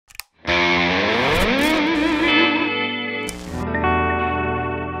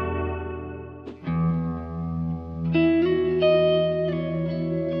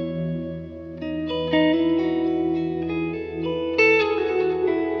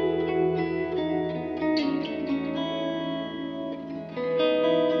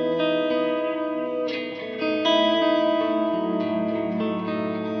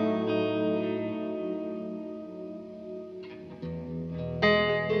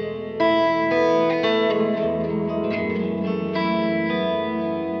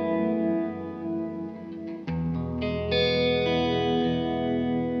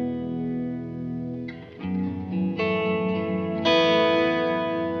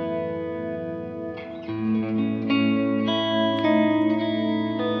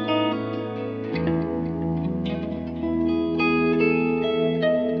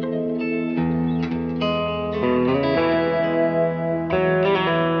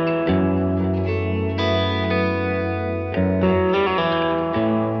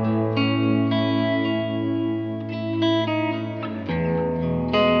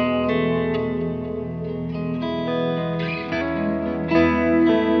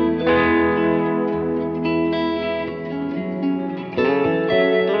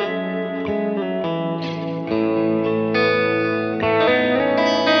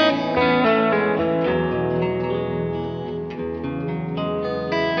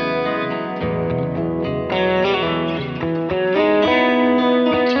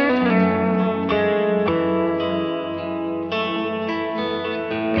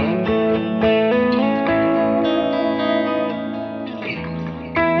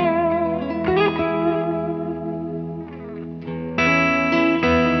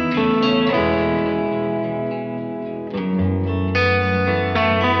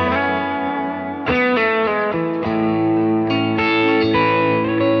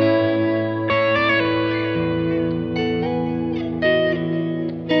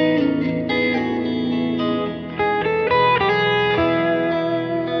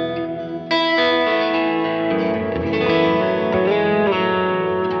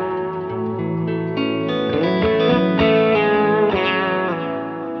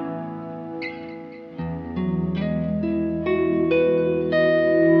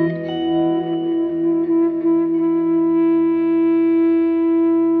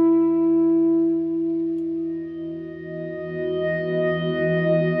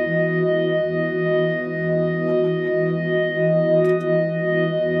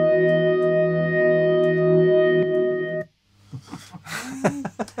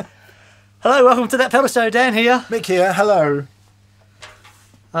Hello, welcome to That Pedal Show. Dan here. Mick here, hello.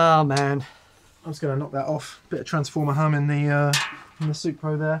 Oh man, I was going to knock that off. Bit of Transformer hum in the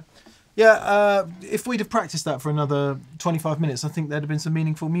Supro there. Yeah, if we'd have practiced that for another 25 minutes, I think there'd have been some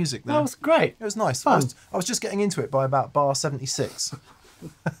meaningful music there. that was great. It was nice. Fun. I was just getting into it by about bar 76.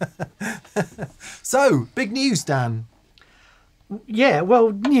 So, big news, Dan. Yeah,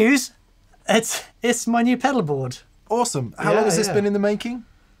 well, news. It's my new pedal board. Awesome. How long has this been in the making?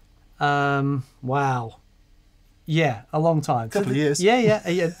 Wow. Yeah, a long time. Couple of years.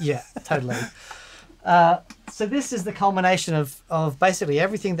 Yeah, totally. So this is the culmination of basically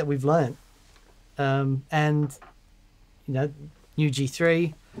everything that we've learned. And, you know, new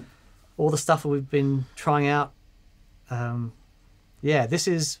G3, all the stuff that we've been trying out. Yeah, this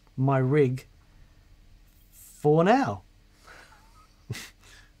is my rig for now.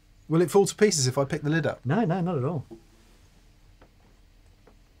 Will it fall to pieces if I pick the lid up? No, not at all.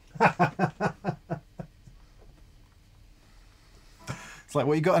 It's like,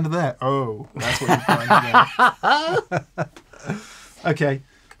 what you got under there? Oh, that's what you got under there. Okay.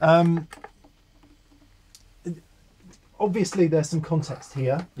 Obviously, there's some context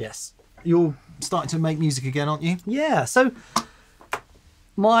here. Yes. You're starting to make music again, aren't you? Yeah, so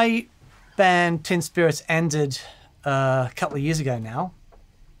my band Tin Spirits ended a couple of years ago now.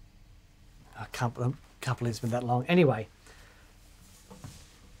 I can't believe it's been that long. Anyway,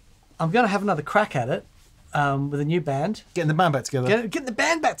 I'm going to have another crack at it with a new band. Getting the band back together. Getting the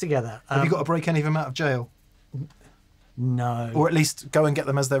band back together. Have you got to break any of them out of jail? No. Or at least go and get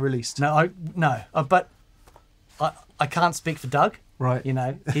them as they're released? No, but I can't speak for Doug. Right. You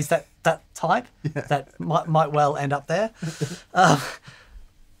know, he's that type Yeah. that might well end up there.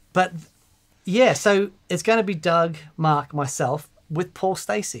 But yeah, so it's going to be Doug, Mark, myself with Paul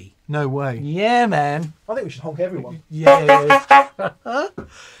Stacey. No way. Yeah, man. I think we should honk everyone. Yeah.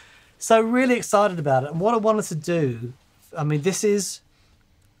 So really excited about it. And what I wanted to do, I mean,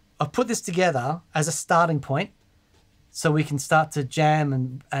 I put this together as a starting point so we can start to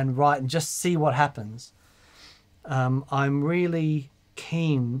jam and write and just see what happens. I'm really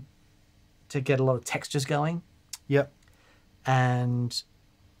keen to get a lot of textures going. Yep. And,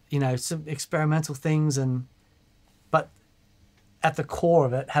 you know, some experimental things, but at the core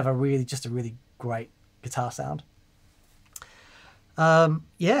of it have a really great guitar sound.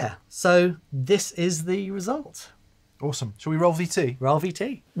 Yeah, so this is the result. Awesome. Shall we roll VT? Roll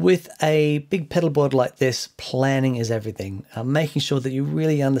VT. With a big pedal board like this, planning is everything. Making sure that you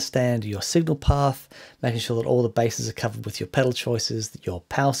really understand your signal path, making sure that all the bases are covered with your pedal choices, your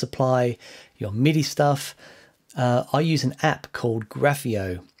power supply, your MIDI stuff. I use an app called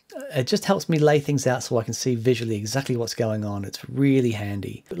Graphio. It just helps me lay things out so I can see visually exactly what's going on. It's really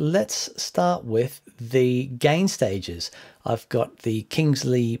handy. Let's start with the gain stages. I've got the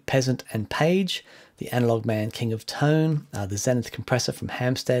Kingsley Peasant and Page, the Analog Man King of Tone, the Zenith Compressor from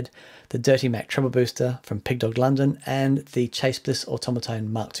Hampstead, the Dirty Mac Treble Booster from Pig Dog London, and the Chase Bliss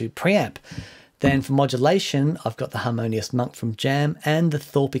Automaton Mark II preamp. Then for modulation, I've got the Harmonious Monk from Jam and the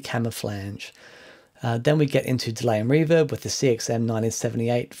Thorpe Camouflage. Then we get into delay and reverb with the CXM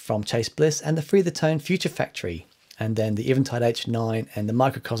 1978 from Chase Bliss and the Free the Tone Future Factory. And then the Eventide H9 and the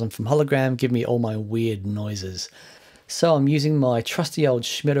Microcosm from Hologram give me all my weird noises. So I'm using my trusty old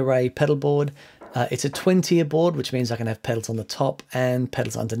Schmidt Array pedal board. It's a twin-tier board, which means I can have pedals on the top and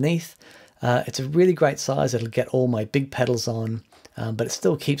pedals underneath. It's a really great size. It'll get all my big pedals on, but it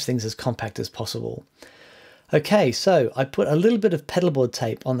still keeps things as compact as possible. Okay, so I put a little bit of pedalboard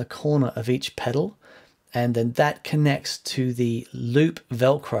tape on the corner of each pedal, and then that connects to the loop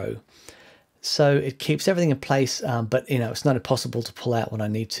Velcro. So it keeps everything in place, but you know, it's not impossible to pull out when I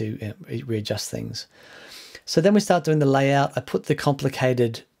need to readjust things. So then we start doing the layout. I put the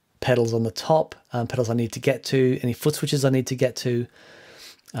complicated pedals on the top, pedals I need to get to, any foot switches I need to get to.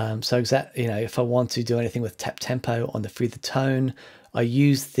 So you know, if I want to do anything with tap tempo on the Free the Tone, I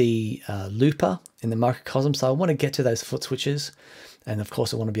use the looper in the microcosm. So I want to get to those foot switches. And of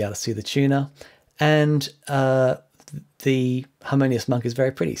course I want to be able to see the tuner. And the Harmonious Monk is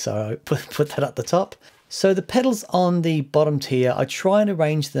very pretty, so I put that at the top. So the pedals on the bottom tier, I try and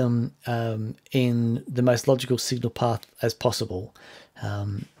arrange them in the most logical signal path as possible.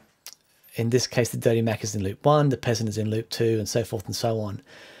 In this case, the Dirty Mac is in loop 1, the Peasant is in loop 2, and so forth and so on.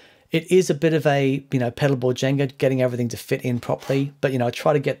 It is a bit of a, you know, pedalboard Jenga, getting everything to fit in properly, but you know, I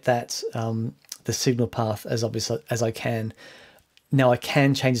try to get that the signal path as obvious as I can. Now I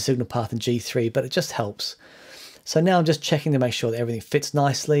can change the signal path in G3, but it just helps. So now I'm just checking to make sure that everything fits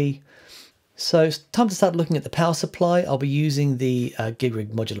nicely. So it's time to start looking at the power supply. I'll be using the Gig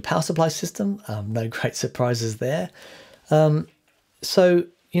Rig modular power supply system. No great surprises there. So,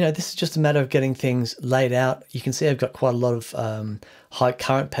 this is just a matter of getting things laid out. You can see I've got quite a lot of high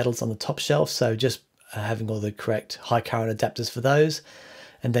current pedals on the top shelf. So just having all the correct high current adapters for those,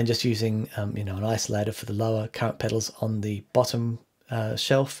 and then just using, an isolator for the lower current pedals on the bottom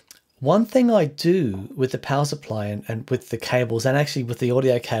shelf. One thing I do with the power supply and with the cables, and actually with the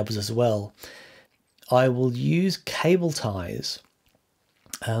audio cables as well, I will use cable ties.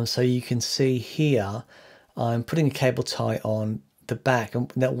 So you can see here, I'm putting a cable tie on the back.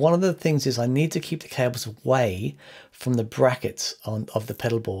 And now one of the things is I need to keep the cables away from the brackets of the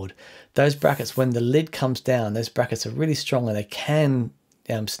pedal board. Those brackets, when the lid comes down, those brackets are really strong and they can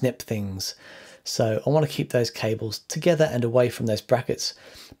snip things. So I want to keep those cables together and away from those brackets.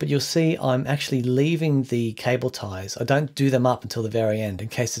 But you'll see I'm actually leaving the cable ties. I don't do them up until the very end in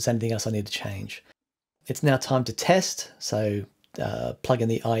case there's anything else I need to change. It's now time to test. So plug in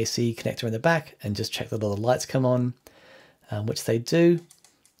the IEC connector in the back and just check that all the lights come on, which they do.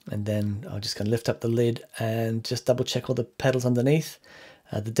 And then I'm just going to lift up the lid and just double check all the pedals underneath.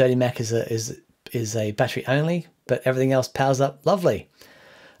 The Dirty Mac is a battery only, but everything else powers up lovely.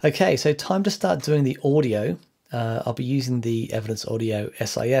 Okay, so time to start doing the audio. I'll be using the Evidence Audio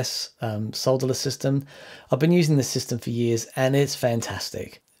SIS solderless system. I've been using this system for years and it's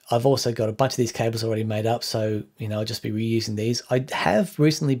fantastic. I've also got a bunch of these cables already made up, so I'll just be reusing these. I have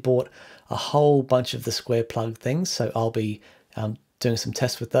recently bought a whole bunch of the square plug things, so I'll be doing some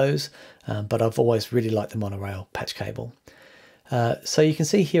tests with those, but I've always really liked the monorail patch cable. So you can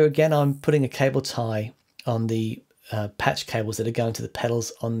see here again, I'm putting a cable tie on the patch cables that are going to the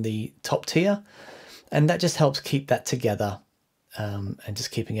pedals on the top tier, and that just helps keep that together and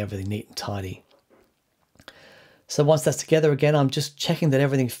just keeping everything neat and tidy. So once that's together again, I'm just checking that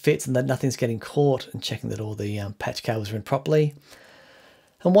everything fits and that nothing's getting caught, and checking that all the patch cables are in properly.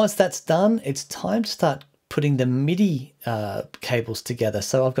 And once that's done, it's time to start putting the MIDI cables together.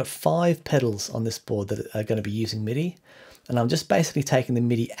 So I've got 5 pedals on this board that are going to be using MIDI, and I'm just basically taking the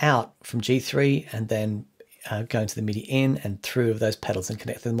MIDI out from G3 and then going to the MIDI in and through of those pedals and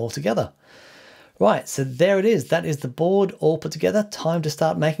connecting them all together. Right, so there it is. That is the board all put together. Time to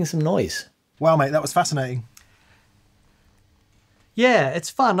start making some noise. Wow, mate, that was fascinating. Yeah, it's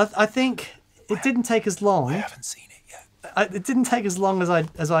fun. I think it didn't take as long. I haven't seen it yet. It didn't take as long as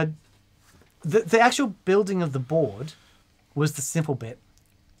the actual building of the board was the simple bit.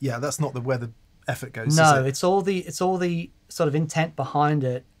 Yeah, that's not where the effort goes. No, is it? it's all the sort of intent behind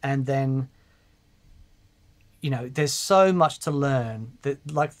it, and then there's so much to learn.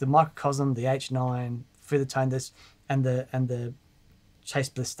 That like the microcosm, the H9, through the tone, and the Chase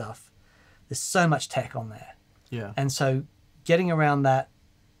Bliss stuff. There's so much tech on there. Yeah. And so getting around that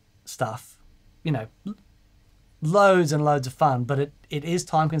stuff, loads and loads of fun, but it is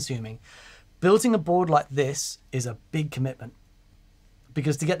time consuming. Building a board like this is a big commitment,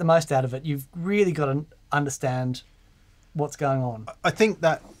 because to get the most out of it, you've really got to understand what's going on. I think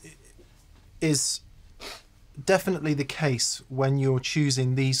that is definitely the case when you're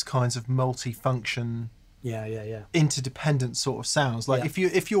choosing these kinds of multi-function, interdependent sort of sounds. Like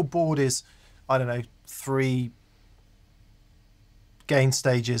if your board is, I don't know, 3 gain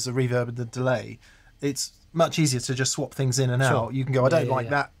stages, a reverb and a delay, it's much easier to just swap things in and out. You can go, I don't like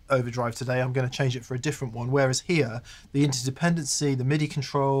that overdrive today, I'm going to change it for a different one. Whereas here, the interdependency, the MIDI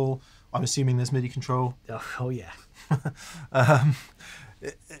control, I'm assuming there's MIDI control. Oh yeah.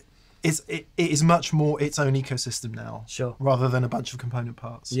 It is much more its own ecosystem now. Sure. Rather than a bunch of component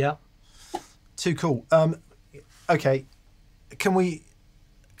parts. Yeah. Too cool. Okay, can we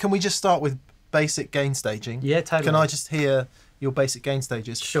just start with basic gain staging? Yeah, totally. Can I just hear your basic gain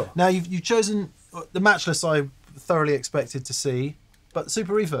stages? Sure. Now you've chosen the matchless I thoroughly expected to see, but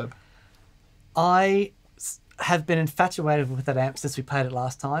super reverb. I have been infatuated with that amp since we played it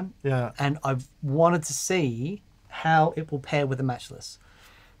last time. Yeah. And I've wanted to see how it will pair with the matchless.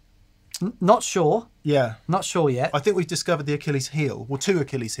 Not sure. Yeah. Not sure yet. I think we've discovered the Achilles heel. Well, 2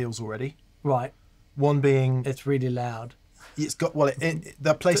 Achilles heels already. Right. One being it's really loud. It's got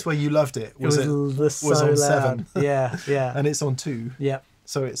the place where you loved it was so on loud. 7. Yeah, yeah. And it's on 2. Yeah.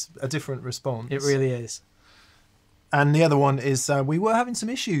 So it's a different response. It really is. And the other one is we were having some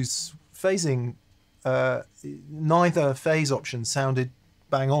issues phasing. Neither phase option sounded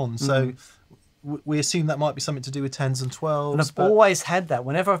bang on. So we assume that might be something to do with 10s and 12s. And I've always had that.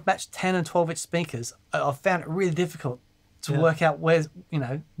 Whenever I've matched 10 and 12 inch speakers, I've found it really difficult to work out where's,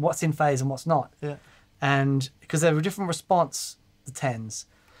 what's in phase and what's not. Yeah. And because they're a different response, the 10s.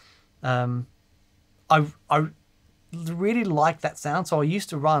 I really like that sound. So I used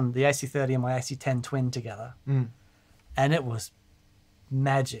to run the AC30 and my AC10 twin together. And it was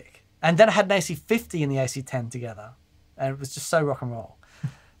magic. And then I had an AC50 and the AC10 together. and it was just so rock and roll.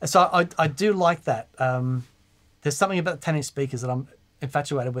 So I do like that. There's something about the 10-inch speakers that I'm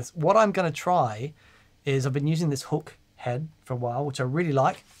infatuated with. What I'm going to try is I've been using this hook head for a while, which I really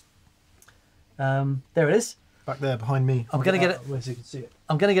like. There it is. Back there behind me. I'm going to get it. Where so you can see it.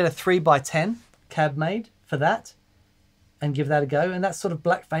 I'm going to get a 3x10 cab made for that and give that a go. And that's sort of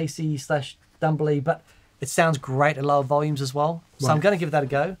blackfacey / dumbly, but it sounds great at lower volumes as well. So I'm going to give that a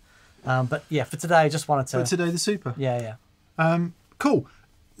go. But yeah, for today, I just wanted to... For today, the Super. Yeah, yeah. Cool.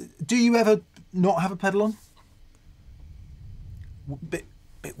 Do you ever not have a pedal on? Bit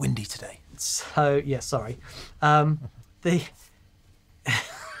windy today. So, yeah, sorry. So the...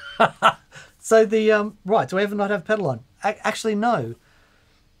 right, do I ever not have a pedal on? Actually, no.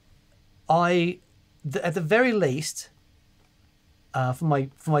 At the very least, for my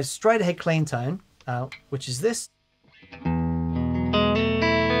straight ahead clean tone, which is this.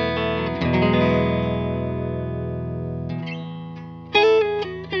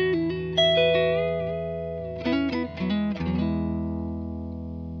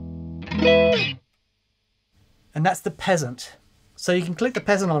 And that's the peasant. So you can click the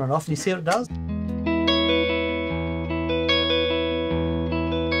peasant on and off and you see what it does.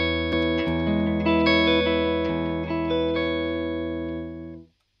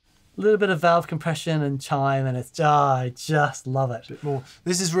 A little bit of valve compression and chime, and it's I just love it. A bit more.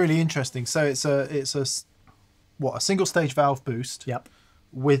 This is really interesting. So it's a single stage valve boost. Yep.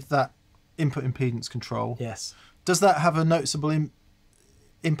 With that input impedance control. Yes. Does that have a noticeable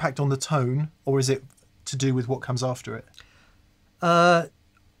impact on the tone, or is it to do with what comes after it? I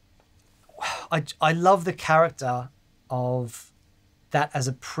love the character of that as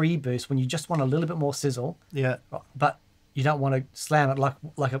a pre-boost when you just want a little bit more sizzle. Yeah. But you don't want to slam it like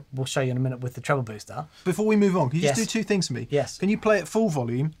we'll show you in a minute with the treble booster. Before we move on, can you just do two things for me? Yes. Can you play at full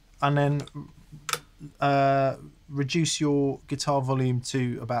volume and then reduce your guitar volume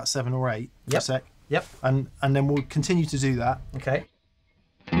to about 7 or 8 for a sec? Yep. And then we'll continue to do that. Okay.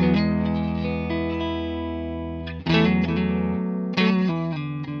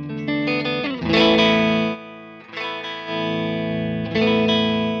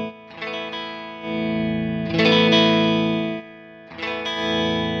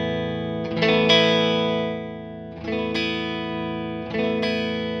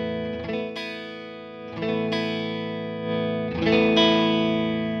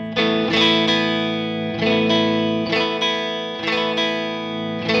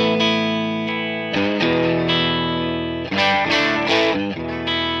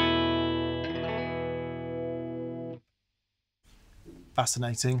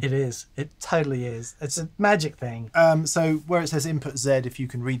 Fascinating. It is. It totally is. It's a magic thing. So where it says input Z, if you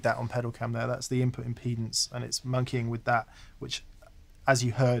can read that on pedal cam there, that's the input impedance, and it's monkeying with that, which, as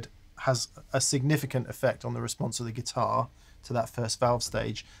you heard, has a significant effect on the response of the guitar to that first valve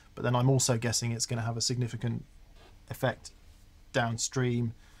stage. But then I'm also guessing it's going to have a significant effect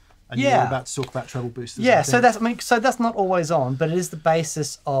downstream. And you're about to talk about treble boosters. Yeah, so that's not always on, but it is the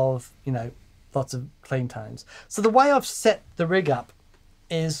basis of, you know, lots of clean tones. So the way I've set the rig up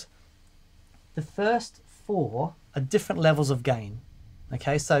is the first 4 are different levels of gain.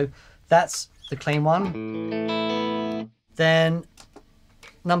 Okay, so that's the clean one. Then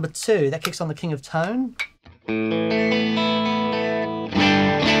number 2, that kicks on the king of tone.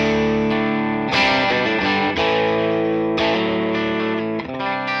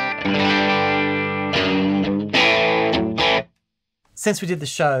 Since we did the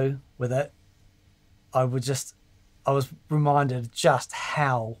show with it, I was reminded just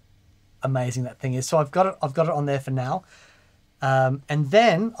how amazing that thing is. So I've got it on there for now. And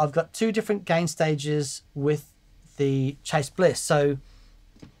then I've got 2 different gain stages with the Chase Bliss. So,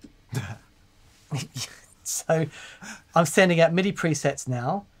 so I'm sending out MIDI presets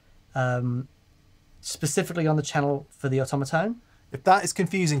now, specifically on the channel for the automaton. If that is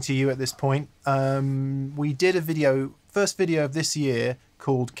confusing to you at this point, we did a first video of this year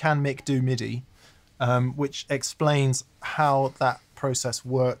called Can Mick Do MIDI? Which explains how that process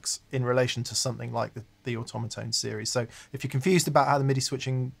works in relation to something like the automaton series. So if you're confused about how the MIDI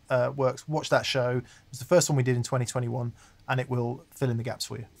switching works, watch that show. It was the first one we did in 2021, and it will fill in the gaps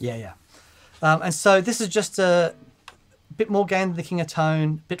for you. Yeah, yeah. And so this is just a bit more gain than the king of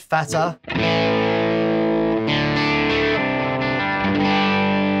tone, a bit fatter.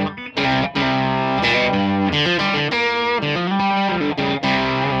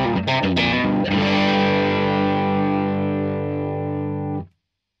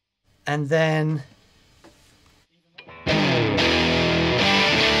 And then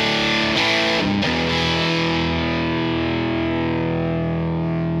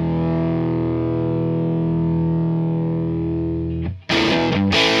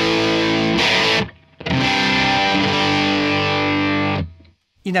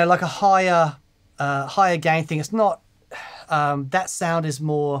you know, like a higher gain thing. It's not, that sound is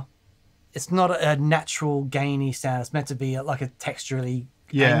more, it's not a natural gainy sound. It's meant to be like a texturally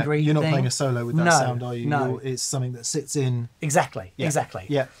angry you're not thing. playing a solo with that sound, are you? No, it's something that sits in. Exactly, Yeah. exactly.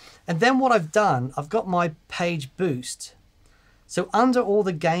 Yeah. And then what I've done, I've got my page boost. So under all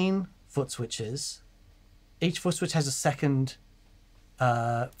the gain foot switches, each foot switch has a second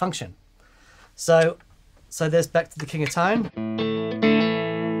function. So there's back to the King of Tone.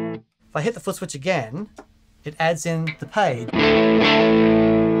 If I hit the foot switch again, it adds in the page.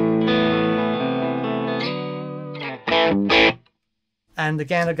 And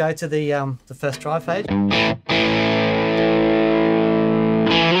again, I go to the first drive page.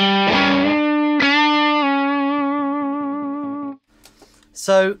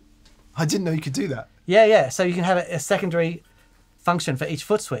 So I didn't know you could do that. Yeah. So you can have a secondary function for each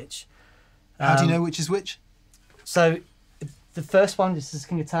foot switch. How do you know which is which? So the first one is this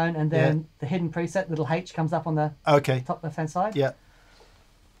King of Tone, and then the hidden preset, little H, comes up on the top left-hand side. Yeah.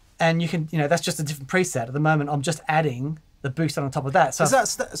 And you can, you know, that's just a different preset. At the moment, I'm just adding the boost on top of that. So is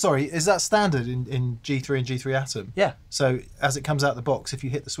that standard in G3 and G3 Atom? Yeah. So as it comes out the box, if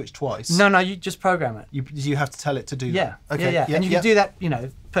you hit the switch twice, no, you just program it. you have to tell it to do that. Okay. Yeah. And you can do that, you know,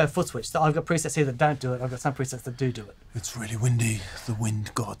 per foot switch. So I've got presets here that don't do it. I've got some presets that do it. It's really windy. The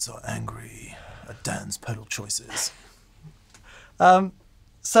wind gods are angry at Dan's pedal choices.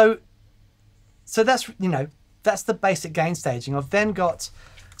 So that's, you know, that's the basic gain staging. I've then got.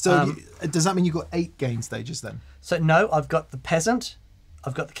 So does that mean you've got 8 gain stages then? So no, I've got the Peasant,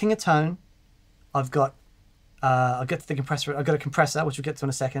 I've got the King of Tone, I've got I'll get to the compressor. I've got a compressor, which we'll get to in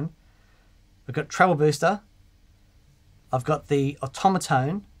a second. I've got treble booster. I've got the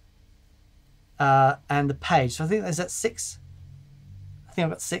automaton, and the page. So I think there's that 6. I think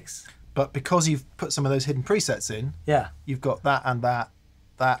I've got 6. But because you've put some of those hidden presets in, you've got that and that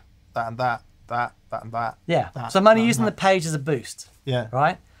and that and that. Yeah. That, so I'm only using the page as a boost. Yeah.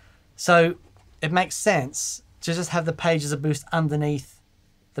 Right. So it makes sense to just have the page as a boost underneath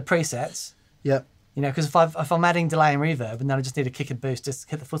the presets. Yep. You know, because if I'm adding delay and reverb, and then I just need a kick and boost, just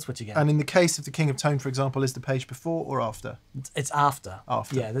hit the foot switch again. And in the case of the King of Tone, for example, is the page before or after? It's after.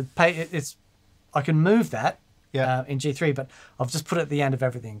 After. Yeah. The page. I can move that. Yeah. In G3, but I've just put it at the end of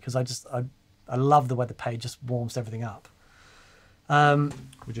everything because I love the way the page just warms everything up. We'll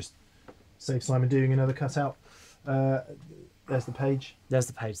just save Simon doing another cutout. There's the page. There's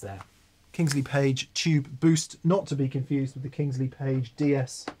the page there. Kingsley Page Tube Boost, not to be confused with the Kingsley Page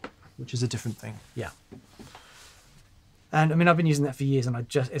DS, which is a different thing. Yeah. And I mean, I've been using that for years, and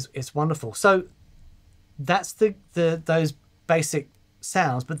it's wonderful. So that's those basic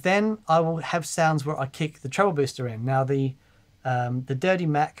sounds, but then I will have sounds where I kick the treble booster in. Now the Dirty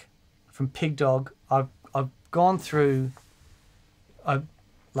Mac from Pig Dog, I've gone through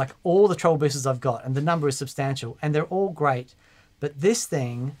like all the treble boosters I've got, and the number is substantial, and they're all great. But this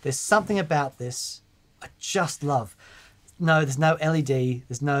thing, there's something about this I just love. No, there's no LED,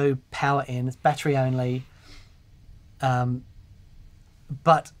 there's no power in, it's battery only. But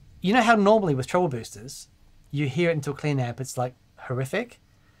you know how normally with treble boosters, you hear it into a clean amp, it's like horrific.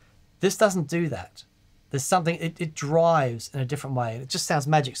 This doesn't do that. There's something, it drives in a different way. It just sounds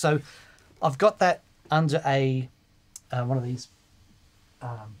magic. So I've got that under a one of these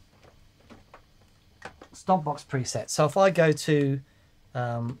stomp box presets. So if I go to,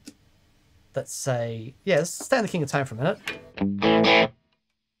 let's say, let's stay on the King of Tone for a minute. And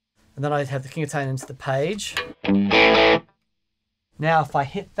then I have the King of Tone into the page. Now if I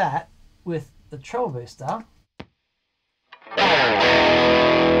hit that with the treble booster,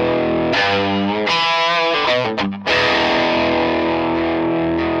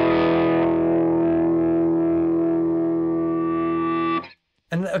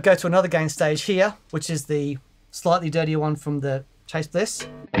 and I'll go to another gain stage here, which is the slightly dirtier one from the Chase Bliss.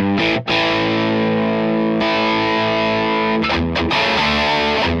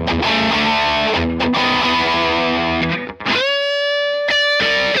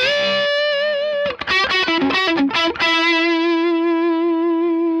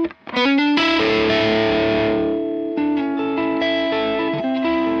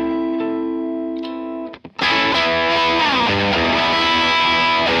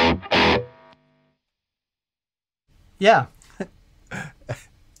 Yeah.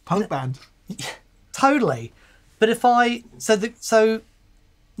 Punk band. Totally. But if I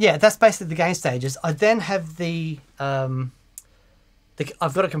yeah, that's basically the gain stages. I then have I've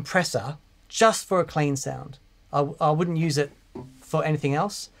got a compressor just for a clean sound. I wouldn't use it for anything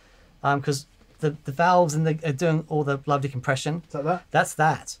else because the valves and are doing all the lovely compression. Is that that? That's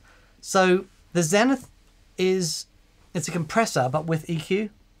that. So the Zenith is it's a compressor, but with EQ.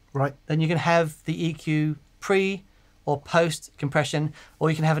 Right. Then you can have the EQ pre or post compression, or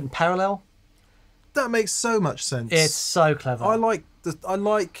you can have it in parallel. That makes so much sense. It's so clever. I like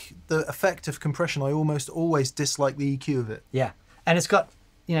the effect of compression. I almost always dislike the EQ of it. Yeah, and it's got,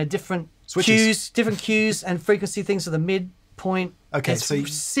 you know, different cues and frequency things for the midpoint. Okay, it's so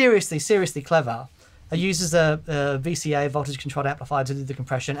seriously clever. It uses a VCA, voltage controlled amplifier, to do the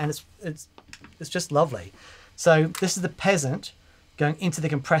compression, and it's just lovely. So this is the peasant going into the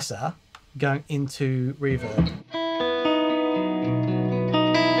compressor, going into reverb.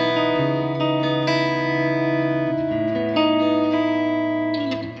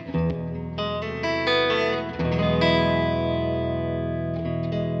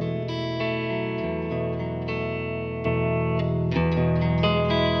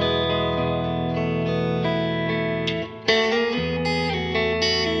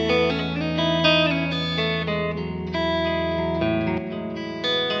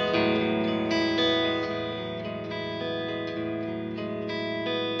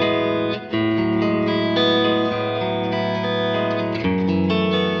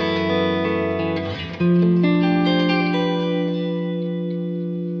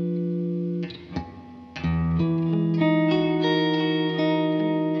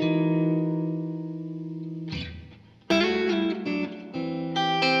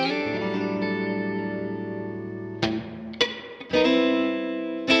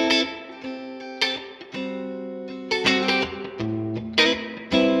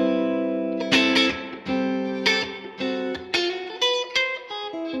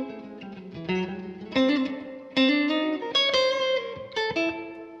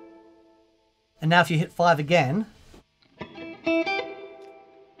 And now if you hit 5 again,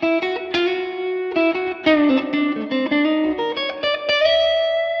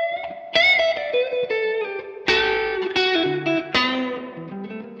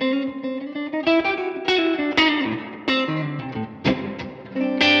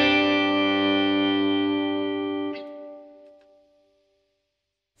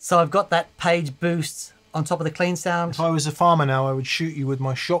 so I've got that page boost on top of the clean sound. if I was a farmer now, I would shoot you with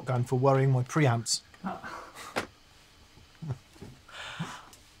my shotgun for worrying my preamps.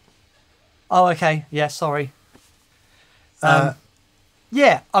 Oh, okay. Yeah, sorry. Yeah,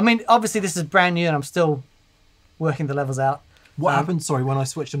 I mean, obviously this is brand new and I'm still working the levels out. What happened? Sorry, when I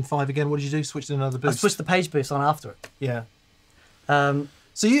switched on 5 again, what did you do? Switched to another boost? I switched the page boost on after it. Yeah.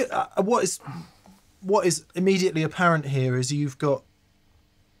 So you, what is immediately apparent here is you've got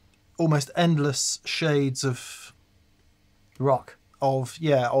almost endless shades of Rock.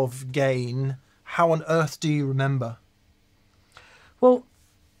 of gain. How on earth do you remember? Well,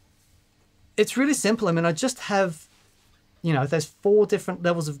 it's really simple. I mean, I just have, you know, there's 4 different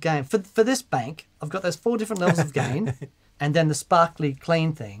levels of gain. For this bank, I've got those 4 different levels of gain, and then the sparkly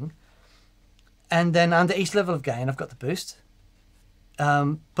clean thing. And then under each level of gain, I've got the boost.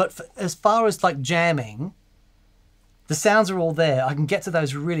 But as far as like jamming, the sounds are all there. I can get to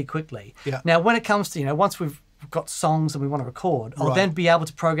those really quickly. Yeah. Now, when it comes to, you know, once we've got songs and we want to record, I'll then be able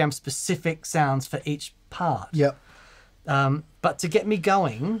to program specific sounds for each part. Yep. But to get me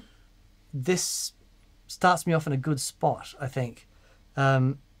going, this starts me off in a good spot, I think.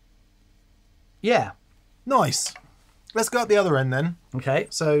 Yeah. Nice. Let's go at the other end then. Okay.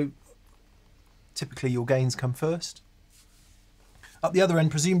 So typically your gains come first. Up the other end,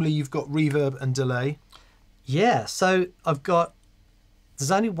 presumably you've got reverb and delay. Yeah, so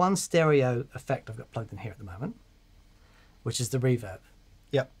there's only one stereo effect I've got plugged in here at the moment, which is the reverb.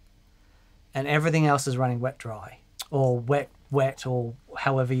 Yep. And everything else is running wet dry, or wet, or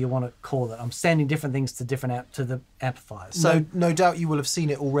however you want to call it. I'm sending different things to the amplifiers. So no doubt you will have seen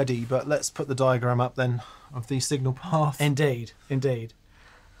it already, but let's put the diagram up then of the signal path. Indeed.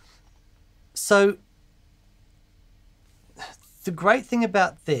 So the great thing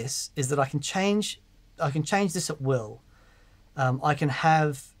about this is that I can change this at will. I can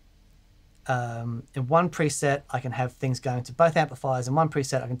have in one preset I can have things going to both amplifiers. In one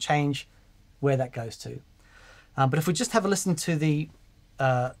preset I can change where that goes to. But if we just have a listen to the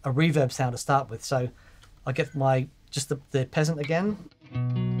a reverb sound to start with, so I get the peasant again.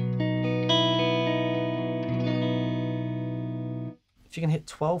 If you can hit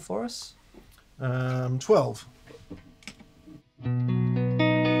 12 for us. 12.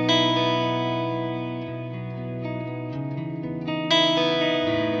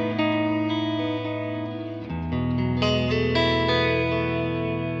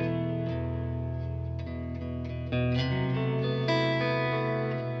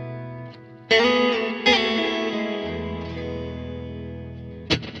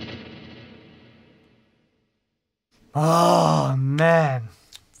 Oh man,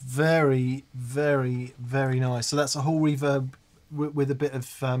 very, very, very nice. So that's a whole reverb with a bit of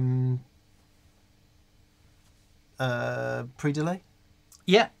pre-delay.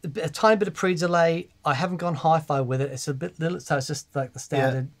 Yeah, a tiny bit of pre-delay. I haven't gone hi-fi with it. It's a bit little, so it's just like the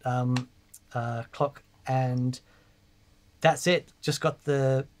standard clock, and that's it. Just got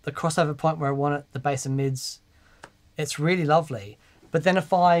the crossover point where I want it, the bass and mids. It's really lovely. But then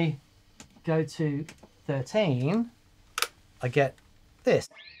if I go to 13, I get this.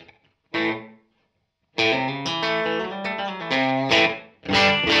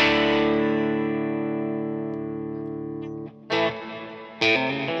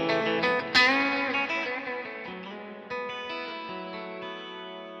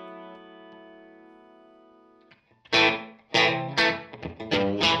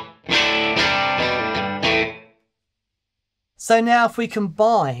 So now if we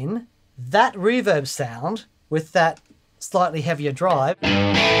combine that reverb sound with that slightly heavier drive,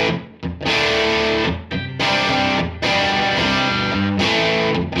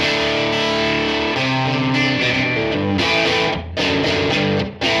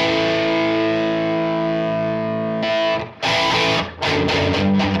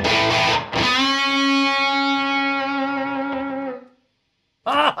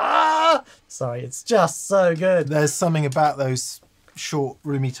 sorry, it's just so good. There's something about those short,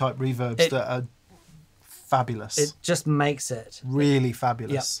 roomy type reverbs that are fabulous. It just makes it really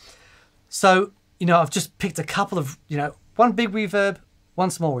fabulous. Yeah. So, you know, I've just picked a couple of, you know, one big reverb, one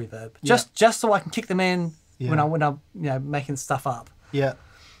small reverb, just so I can kick them in when I'm you know, making stuff up. Yeah,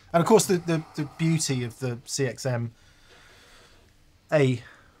 and of course the beauty of the CXM.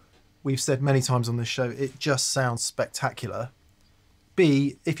 We've said many times on this show, it just sounds spectacular.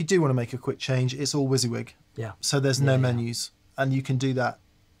 B, if you do want to make a quick change, it's all WYSIWYG. Yeah. So there's no menus, and you can do that.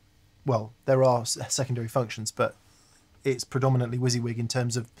 Well, there are secondary functions, but it's predominantly WYSIWYG in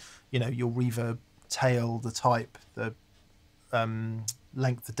terms of, you know, your reverb tail, the type, the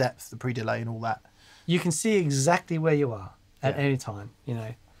length, the depth, the pre-delay, and all that. You can see exactly where you are at any time, you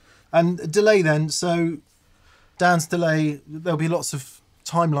know. And delay then. So Dan's delay. There'll be lots of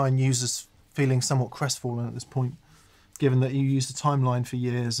timeline users feeling somewhat crestfallen at this point, given that you used a timeline for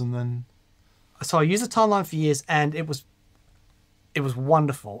years and then... So I used a timeline for years, and it was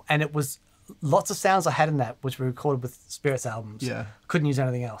wonderful. And it was lots of sounds I had in that, which were recorded with Spirit's albums. Yeah. Couldn't use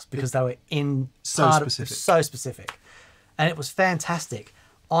anything else because they were in so specific. So specific. And it was fantastic.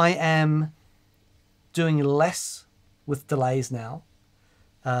 I am doing less with delays now.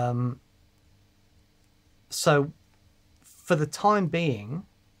 So for the time being,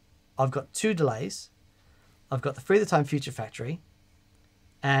 I've got 2 delays. I've got the Free the Time Future Factory,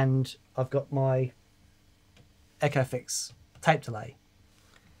 and I've got my Echo Fix tape delay.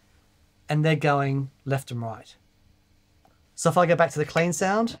 And they're going left and right. So if I go back to the clean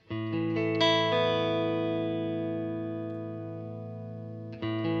sound,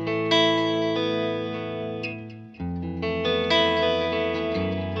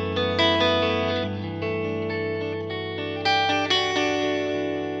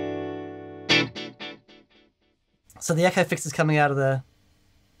 so the Echo Fix is coming out of the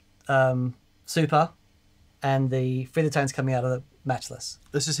Super, and the Free the Tone's coming out of the Matchless.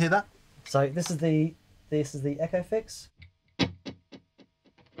 Let's just hear that. So this is the Echo Fix.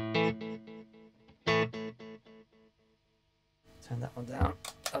 Turn that one down.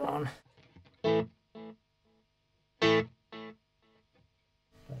 That on.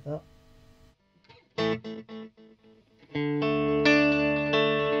 Like that.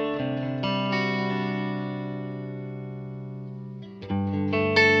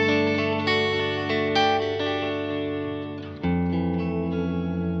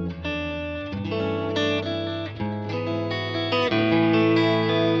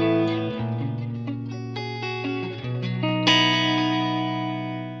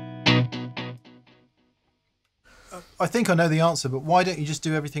 I think I know the answer, but why don't you just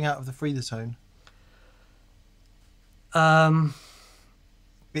do everything out of the Free the Tone?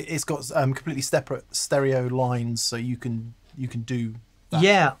 It's got completely separate stereo lines, so you can do that.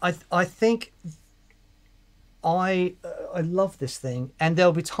 Yeah, I think I love this thing, and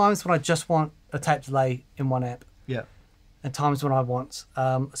there'll be times when I just want a tape delay in one amp. Yeah. And times when I want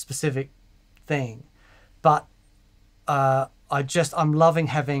a specific thing, but I'm loving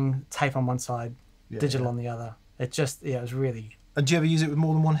having tape on one side, digital on the other. It just, it was really... And do you ever use it with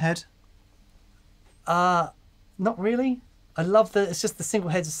more than one head? Not really. I love it's just the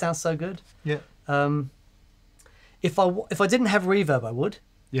single heads sound so good. Yeah. If I didn't have reverb, I would.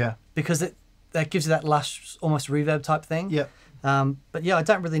 Yeah. Because that gives you that lush, almost reverb type thing. Yeah. But yeah, I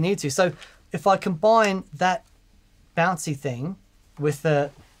don't really need to. So if I combine that bouncy thing with the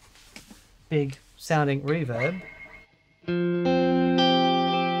big sounding reverb.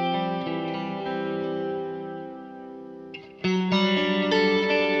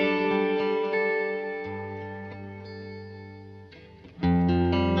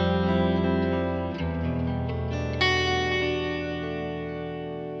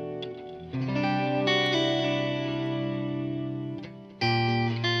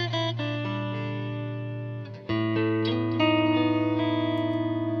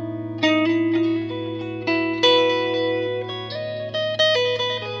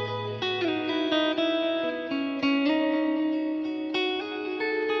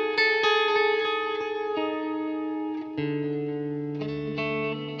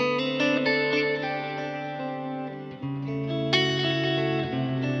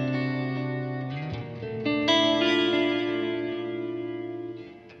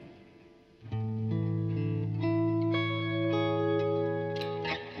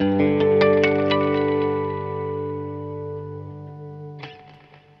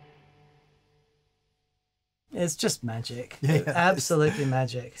 It's just magic. Yeah, absolutely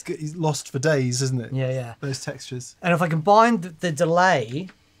magic. It's lost for days, isn't it? Yeah, yeah. Those textures. And if I combine the delay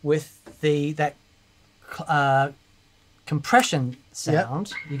with that compression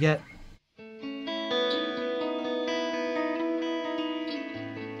sound, you get.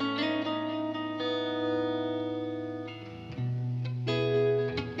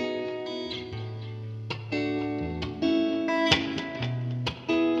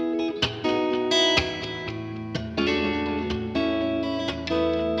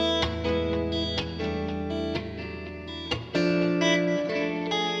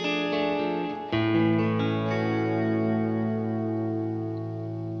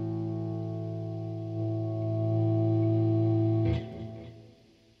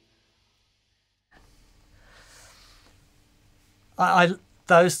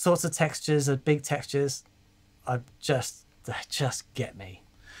 Those sorts of textures are big textures. They just get me.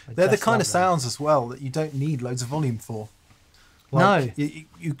 They're the kind of sounds as well that you don't need loads of volume for. Like, no,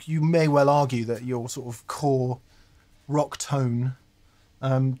 you may well argue that your sort of core rock tone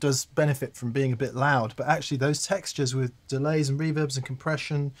does benefit from being a bit loud, but actually those textures with delays and reverbs and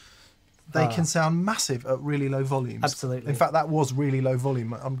compression, they can sound massive at really low volumes. Absolutely. In fact, that was really low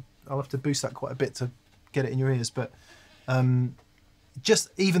volume. I'll have to boost that quite a bit to get it in your ears, but just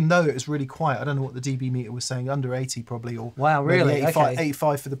even though it was really quiet, I don't know what the dB meter was saying, under 80 probably, or wow, really? 85,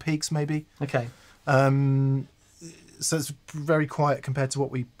 85 for the peaks maybe. Okay. So it's very quiet compared to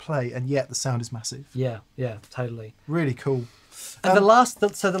what we play, and yet the sound is massive. Yeah, yeah, totally. Really cool. And the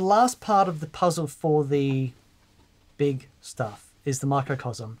last part of the puzzle for the big stuff is the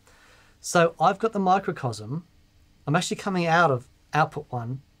microcosm. So I've got the microcosm. I'm actually coming out of output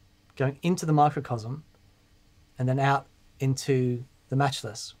 1, going into the microcosm, and then out into the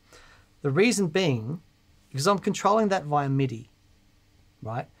matchless. The reason being, because I'm controlling that via MIDI,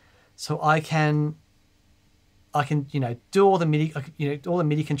 right? So I can do all the MIDI, all the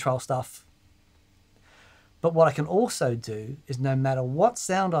MIDI control stuff. But what I can also do is, no matter what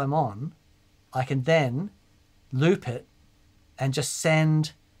sound I'm on, I can then loop it and just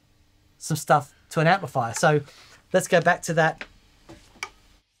send some stuff to an amplifier. So let's go back to that.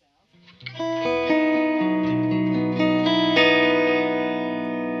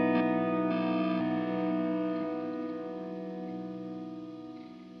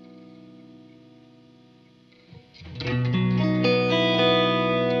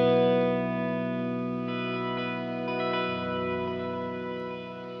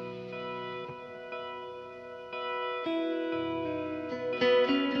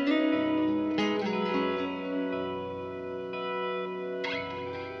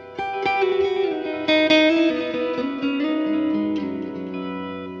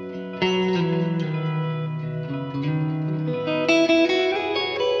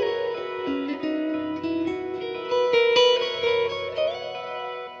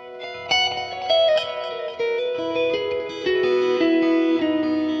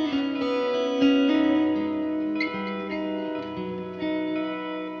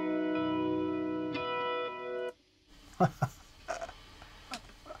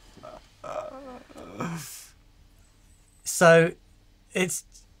 So it's,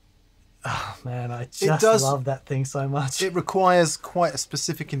 oh man, I just love that thing so much. It requires quite a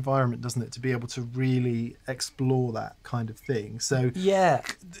specific environment, doesn't it, to be able to really explore that kind of thing. So yeah,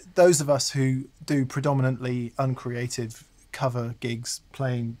 those of us who do predominantly uncreative cover gigs,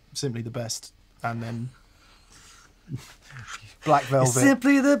 playing Simply the Best and then Black Velvet,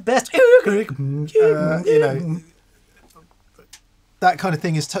 Simply the Best, that kind of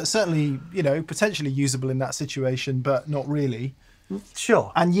thing is certainly, you know, potentially usable in that situation, but not really.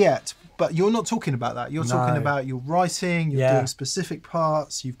 Sure. And yet, but you're not talking about that. You're talking about your writing, you're doing specific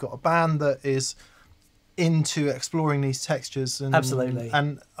parts, you've got a band that is into exploring these textures. And, absolutely.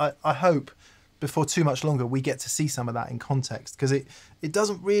 And I hope before too much longer we get to see some of that in context, because it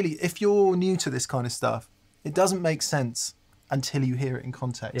doesn't really, if you're new to this kind of stuff, it doesn't make sense until you hear it in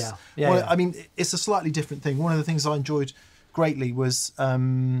context. I mean, it's a slightly different thing. One of the things I enjoyed greatly was, I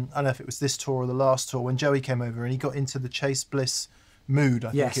don't know if it was this tour or the last tour, when Joey came over and he got into the Chase Bliss mood,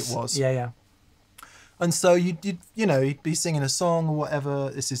 I think it was. And so you'd be singing a song or whatever.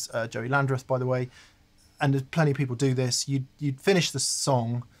 This is Joey Landreth, by the way, and there's plenty of people do this. You'd finish the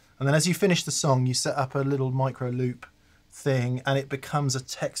song, and then as you finish the song, you set up a little micro loop thing, and it becomes a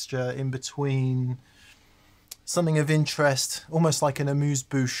texture in between something of interest, almost like an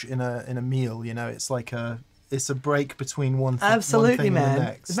amuse-bouche in a meal. You know, it's like it's a break between one thing and the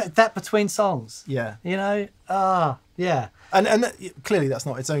next. That between songs. Yeah. You know, yeah. And clearly that's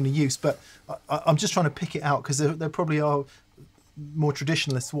not its only use, but I'm just trying to pick it out, because there probably are more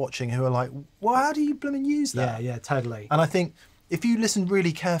traditionalists watching who are like, well, how do you blooming use that? Yeah, totally. And I think if you listen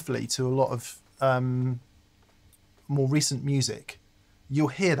really carefully to a lot of more recent music, you'll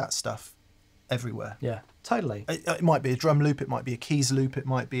hear that stuff everywhere. Yeah, totally. It might be a drum loop, it might be a keys loop, it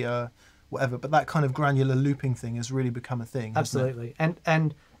might be a whatever, but that kind of granular looping thing has really become a thing. Absolutely.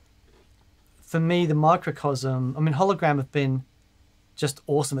 And for me, the microcosm, I mean, Hologram have been just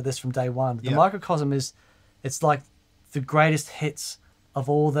awesome at this from day one. The microcosm it's like the greatest hits of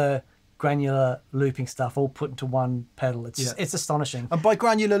all the granular looping stuff all put into one pedal. It's astonishing. And by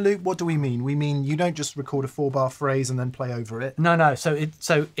granular loop, what do we mean? We mean you don't just record a 4-bar phrase and then play over it. No. So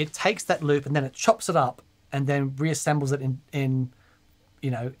it takes that loop and then it chops it up and then reassembles it in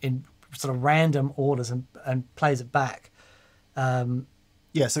sort of random orders and plays it back. So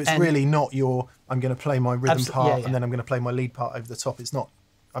it's really not I'm going to play my rhythm part and then I'm going to play my lead part over the top. It's not.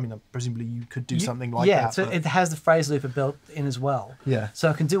 I mean, presumably you could do something like that. Yeah, so it has the phrase looper built in as well. Yeah. So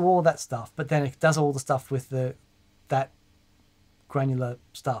it can do all that stuff, but then it does all the stuff with that granular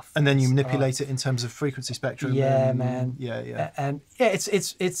stuff. And then you manipulate it in terms of frequency spectrum. Yeah, man. Yeah. And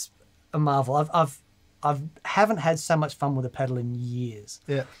it's a marvel. I haven't had so much fun with a pedal in years.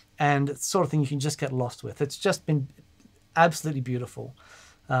 Yeah. And it's the sort of thing you can just get lost with. It's just been absolutely beautiful.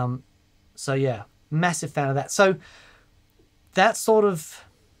 So yeah, massive fan of that. So that sort of,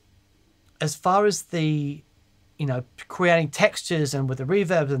 as far as the, creating textures and with the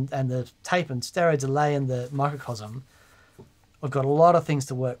reverb and the tape and stereo delay and the microcosm, I've got a lot of things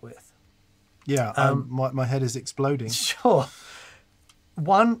to work with. Yeah, my head is exploding. Sure.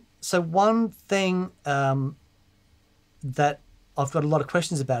 One thing that I've got a lot of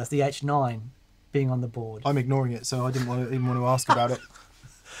questions about is the H9 being on the board. I'm ignoring it, so I didn't even want to ask about it.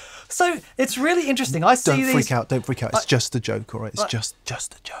 So it's really interesting. Don't freak out. It's just a joke, all right? It's just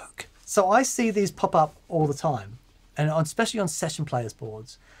a joke. So I see these pop up all the time, and especially on session players'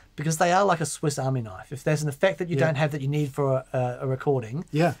 boards, because they are like a Swiss Army knife. If there's an effect that you don't have that you need for a recording,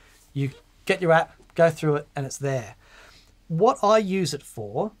 you get your app, go through it, and it's there. What I use it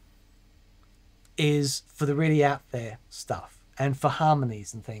for is for the really out there stuff and for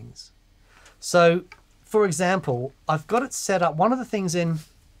harmonies and things. So, for example, I've got it set up. One of the things in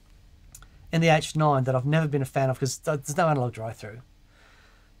the H9 that I've never been a fan of, because there's no analog drive-through.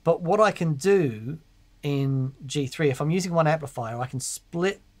 But what I can do in G3, if I'm using one amplifier, I can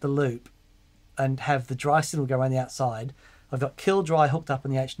split the loop and have the dry signal go around the outside. I've got kill dry hooked up in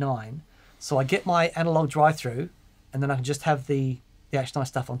the H9, so I get my analog drive-through, and then I can just have the H9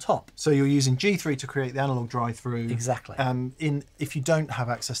 stuff on top. So you're using G3 to create the analog drive-through. Exactly. If you don't have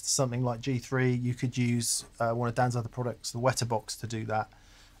access to something like G3, you could use one of Dan's other products, the Wetterbox, to do that.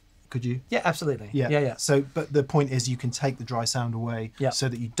 Could you? Yeah, absolutely. Yeah. So, but the point is, you can take the dry sound away, so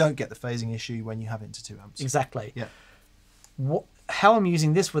that you don't get the phasing issue when you have it into 2 amps. Exactly. Yeah. How I'm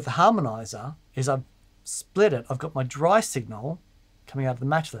using this with the harmonizer is I've split it. I've got my dry signal coming out of the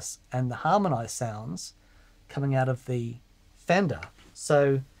matchless and the harmonized sounds coming out of the Fender.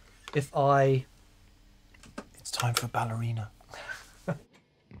 So if it's time for ballerina.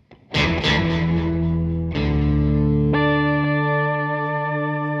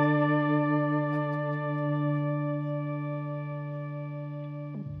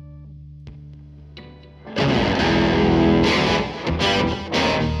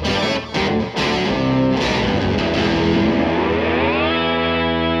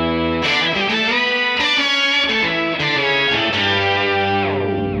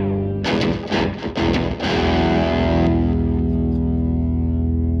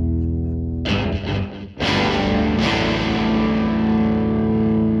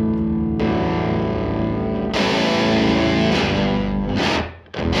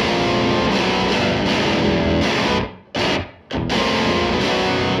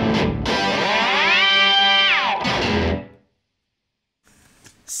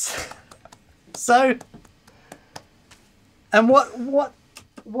 So, and what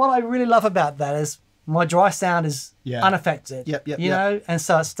I really love about that is my dry sound is unaffected. Yep. You know, and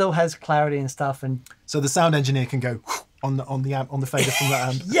so it still has clarity and stuff. And so the sound engineer can go on the amp, on the fader from that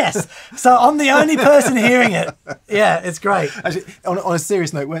amp. Yes. So I'm the only person hearing it. Yeah, it's great. Actually, on a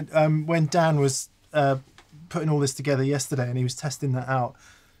serious note, when Dan was putting all this together yesterday and he was testing that out,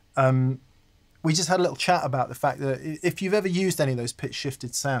 we just had a little chat about the fact that if you've ever used any of those pitch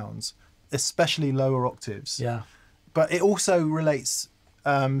shifted sounds, especially lower octaves, but it also relates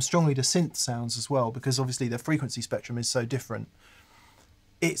strongly to synth sounds as well, because obviously the frequency spectrum is so different.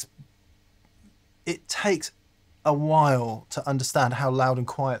 It takes a while to understand how loud and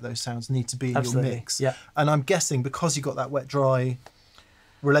quiet those sounds need to be in your mix. Yeah. And I'm guessing because you've got that wet dry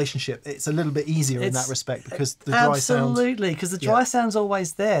relationship, it's a little bit easier in that respect, because the dry sound, because the dry sound's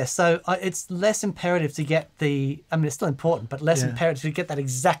always there, so it's less imperative to get the, I mean, it's still important, but less imperative to get that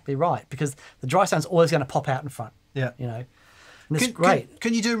exactly right, because the dry sound's always going to pop out in front. You know, and it's great.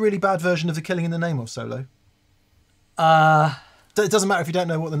 Can you do a really bad version of the Killing in the Name of solo? It doesn't matter if you don't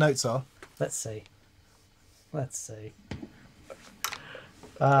know what the notes are. Let's see.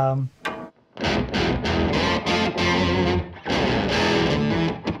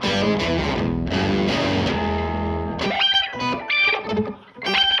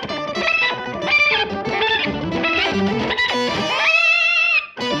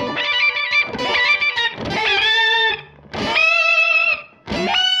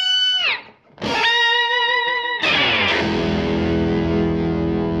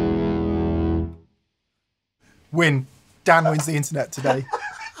 Win. Dan wins the internet today.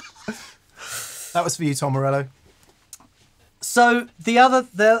 That was for you, Tom Morello. So the other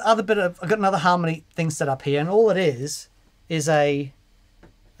bit of, I've got another harmony thing set up here, and all it is a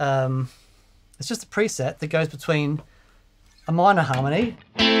it's just a preset that goes between a minor harmony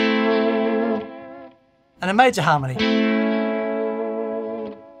and a major harmony.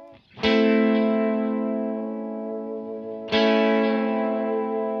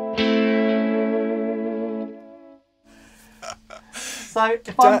 So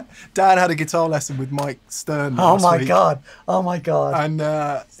if Dan had a guitar lesson with Mike Stern. Oh my week. god! Oh my god! And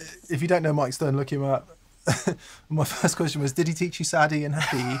if you don't know Mike Stern, look him up. My first question was, did he teach you Sadie and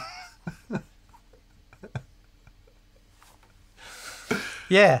Happy?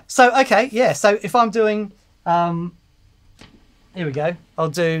 Yeah. So okay. Yeah. So if I'm doing, here we go. I'll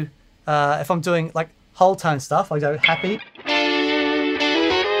do if I'm doing like whole tone stuff, I go happy.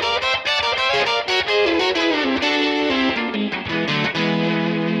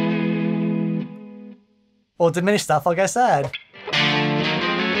 Or diminished stuff, I'll go sad.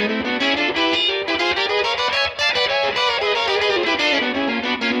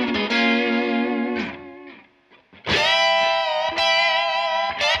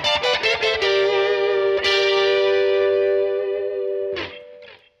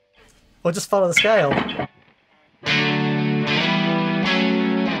 Or just follow the scale.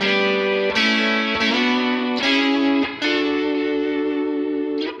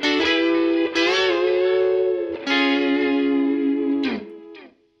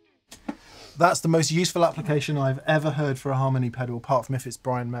 That's the most useful application I've ever heard for a harmony pedal, apart from if it's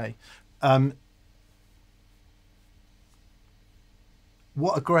Brian May.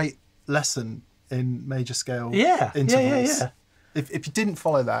 What a great lesson in major scale intervals. Yeah. If you didn't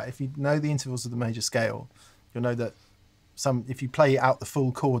follow that, if you know the intervals of the major scale, you'll know that if you play out the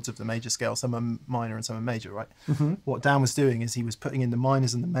full chords of the major scale, some are minor and some are major, right? Mm-hmm. What Dan was doing is he was putting in the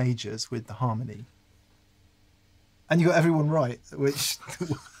minors and the majors with the harmony. And you got everyone right, which...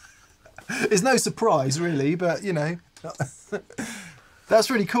 It's no surprise, really, but, you know, that's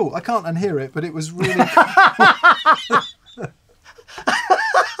really cool. I can't unhear it, but it was really cool.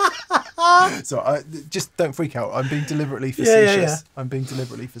 So just don't freak out. I'm being deliberately facetious. Yeah. I'm being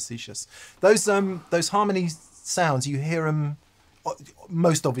deliberately facetious. Those harmony sounds, you hear them,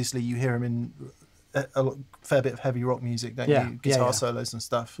 most obviously you hear them in a fair bit of heavy rock music, don't you? Guitar solos and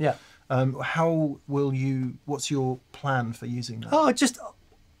stuff. Yeah. What's your plan for using that? Oh,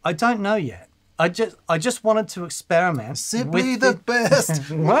 I don't know yet. I just wanted to experiment. Simply the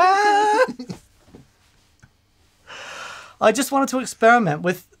best. What? I just wanted to experiment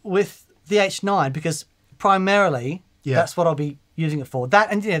with the H9 because primarily that's what I'll be using it for.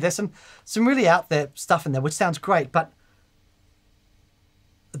 That, and there's some really out there stuff in there which sounds great, but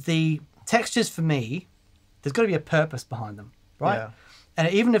the textures for me, there's got to be a purpose behind them, right? Yeah.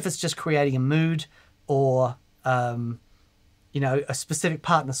 And even if it's just creating a mood or a specific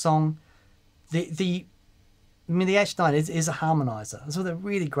part in the song, the H9 is a harmonizer. That's what they're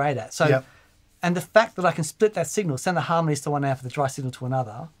really great at. So And the fact that I can split that signal, send the harmonies to one amp and the dry signal to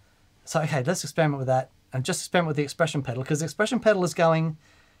another. So, okay, let's experiment with that and just experiment with the expression pedal, because the expression pedal is going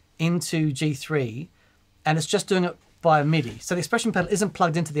into G3 and it's just doing it via MIDI. So the expression pedal isn't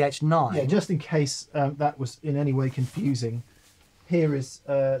plugged into the H9. Yeah, just in case that was in any way confusing, here is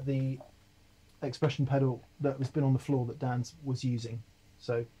the expression pedal that has been on the floor that Dan was using.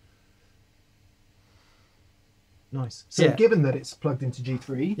 So nice. So yeah. Given that it's plugged into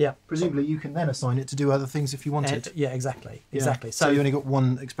G3, yeah, presumably you can then assign it to do other things if you wanted. Yeah, exactly. Yeah. Exactly. So you only got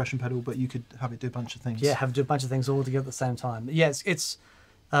one expression pedal, but you could have it do a bunch of things. Yeah, have to do a bunch of things all together at the same time. Yeah, it's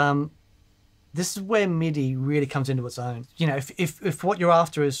this is where MIDI really comes into its own. You know, if what you're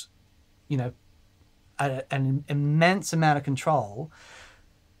after is, you know, an immense amount of control,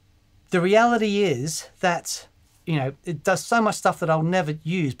 the reality is that, you know, it does so much stuff that I'll never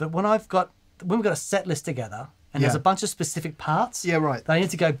use. But when we've got a set list together and there's a bunch of specific parts, yeah, right, that I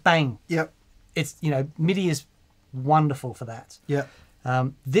need to go bang. Yep. It's, you know, MIDI is wonderful for that. Yeah.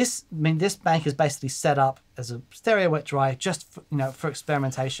 This bank is basically set up as a stereo wet dry, just for, you know, for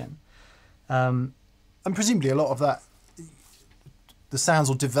experimentation. And presumably a lot of that, the sounds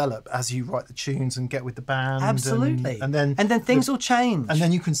will develop as you write the tunes and get with the band. Absolutely. And then things will change. And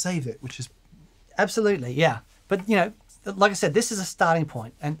then you can save it, which is... Absolutely, yeah. But, you know, like I said, this is a starting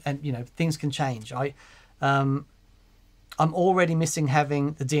point, and you know, things can change. I'm already missing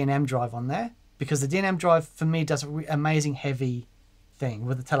having the D&M drive on there, because the D&M drive for me does an amazing heavy thing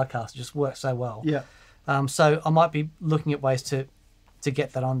with the Telecaster. It just works so well. Yeah. So I might be looking at ways to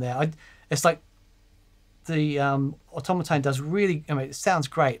get that on there. It's like the automaton does really, I mean, it sounds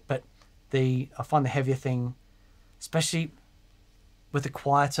great, but I find the heavier thing, especially with a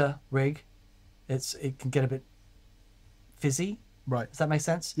quieter rig, it can get a bit fizzy. Right. Does that make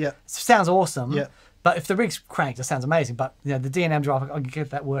sense? Yeah. It sounds awesome. Yeah. But if the rig's cranked, it sounds amazing. But you know, the D&M drive, I can get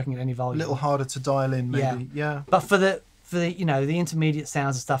that working at any volume. A little harder to dial in, maybe. Yeah. But for the you know, the intermediate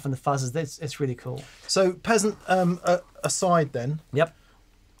sounds and stuff and the fuzzes, it's really cool. So Peasant aside then. Yep.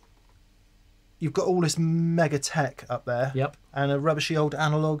 You've got all this mega tech up there. Yep. And a rubbishy old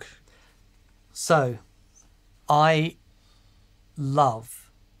analog. So I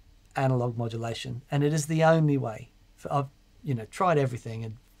love analog modulation, and it is the only way. I've, you know, tried everything,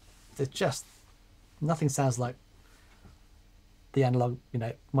 and there's just nothing sounds like the analog, you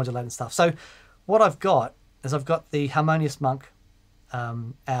know, modulating stuff. So what I've got is I've got the Harmonious Monk,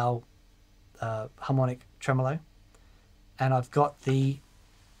 our harmonic tremolo, and I've got the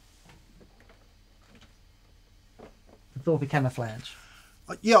Thorpe Camouflage.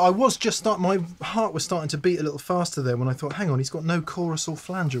 Yeah, I was just my heart was starting to beat a little faster there when I thought, hang on, he's got no chorus or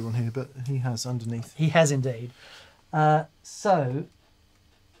flanger on here, but he has underneath. He has indeed. So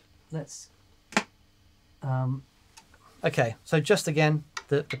let's okay, so just again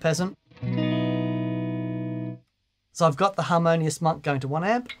the Peasant. So I've got the Harmonious Monk going to 1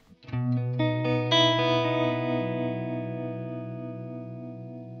 amp,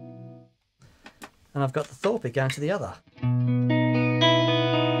 and I've got the Thorpe going to the other.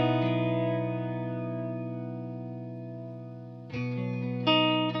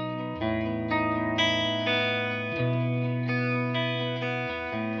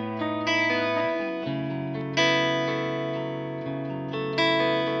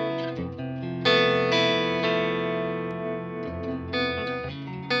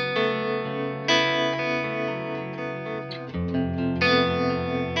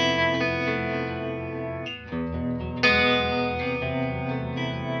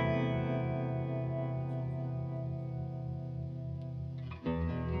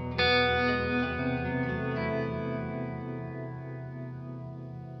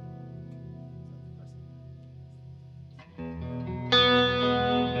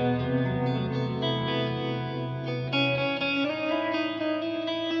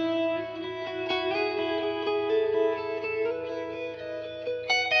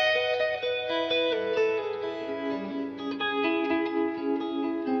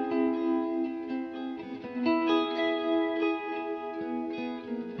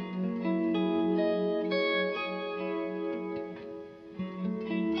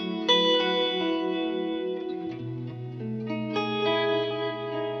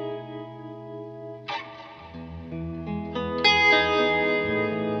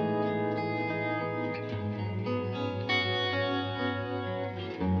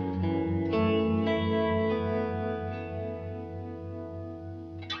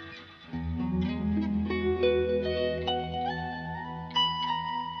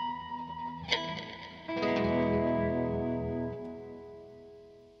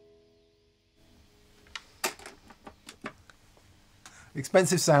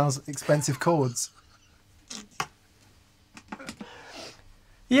 Expensive sounds, expensive chords.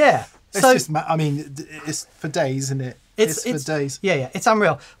 Yeah. It's So just, I mean, it's for days, isn't it? It's for days. Yeah, yeah. It's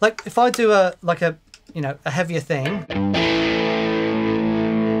unreal. Like if I do a heavier thing.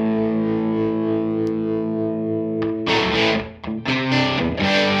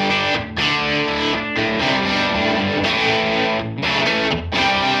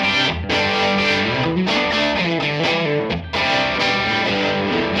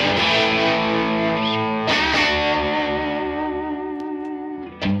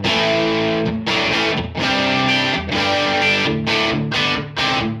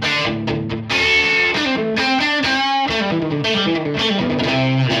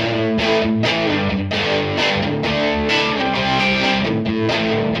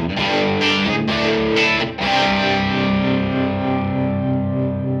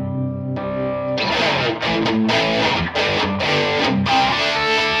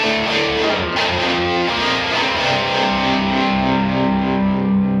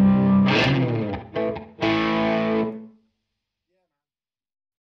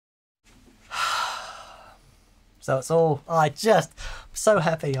 So it's all, I'm so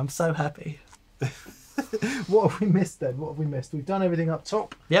happy. I'm so happy. What have we missed then? What have we missed? We've done everything up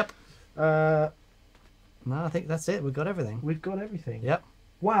top. Yep. No, I think that's it. We've got everything. We've got everything. Yep.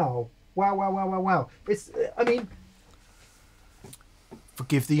 Wow. Wow, wow, wow, wow, wow. It's, I mean,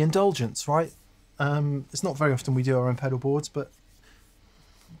 forgive the indulgence, right? It's not very often we do our own pedal boards, but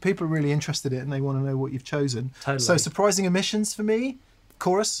people are really interested in it and they want to know what you've chosen. Totally. So surprising omissions for me,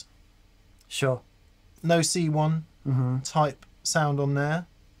 chorus. Sure. No C1 type sound on there.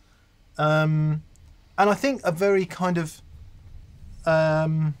 And I think a very kind of,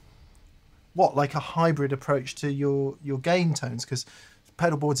 like a hybrid approach to your gain tones, because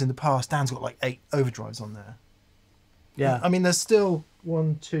pedal boards in the past, Dan's got like 8 overdrives on there. Yeah. I mean, there's still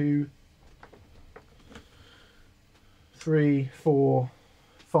 1, 2, 3, 4,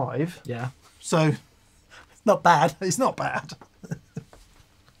 5. Yeah. So It's not bad. it's not bad.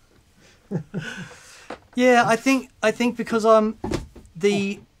 Yeah, I think because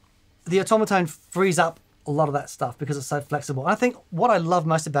the automaton frees up a lot of that stuff because it's so flexible. And I think what I love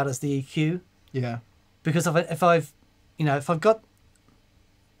most about it is the EQ. Yeah. Because if I've got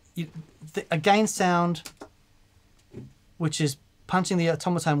a gain sound, which is punching the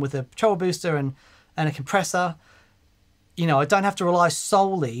automaton with a treble booster and a compressor, I don't have to rely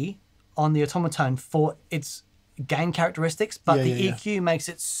solely on the automaton for its gain characteristics, but the EQ makes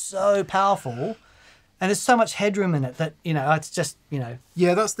it so powerful. And there's so much headroom in it that, it's just,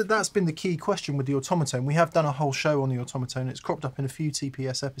 Yeah, that's been the key question with the automaton. We have done a whole show on the automaton. It's cropped up in a few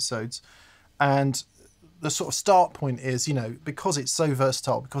TPS episodes. And the sort of start point is, because it's so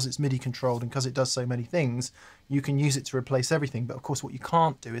versatile, because it's MIDI controlled and because it does so many things, you can use it to replace everything. But of course, what you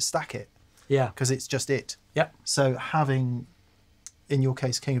can't do is stack it. Yeah. Because it's just it. Yep. So having, in your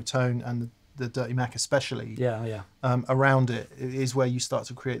case, King of Tone and the Dirty Mac especially, around it is where you start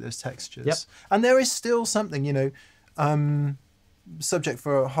to create those textures. Yep. And there is still something, subject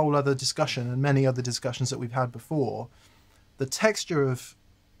for a whole other discussion and many other discussions that we've had before. The texture of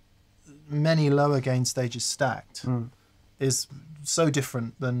many lower gain stages stacked is so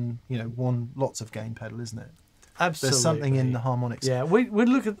different than lots of gain pedal, isn't it? Absolutely. There's something in the harmonics. Yeah,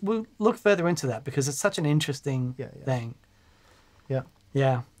 we'll look further into that because it's such an interesting thing. Yeah.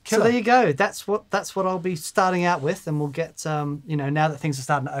 Yeah. Killer. So there you go. That's what I'll be starting out with, and we'll get now that things are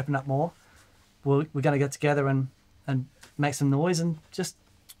starting to open up more, we're going to get together and make some noise and just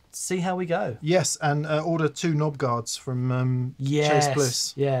see how we go. Yes, and order 2 knob guards from Chase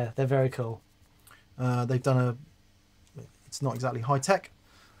Bliss. Yeah, they're very cool. They've done it's not exactly high tech.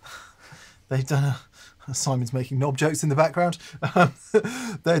 They've done Simon's making knob jokes in the background.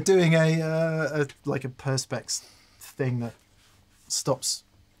 They're doing a perspex thing that stops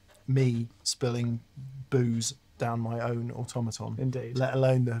me spilling booze down my own automaton. Indeed. Let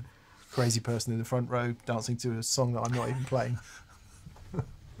alone the crazy person in the front row dancing to a song that I'm not even playing.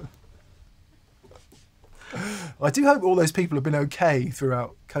 I do hope all those people have been okay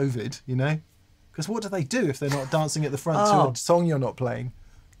throughout COVID, because what do they do if they're not dancing at the front to a song you're not playing?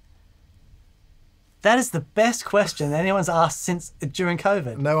 That is the best question anyone's asked during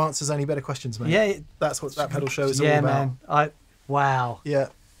COVID. No answers, any better questions, mate. Yeah. That's what that pedal show is all about. Yeah, man. Wow. Yeah.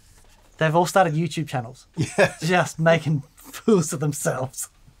 They've all started YouTube channels. Yeah. Just making fools of themselves.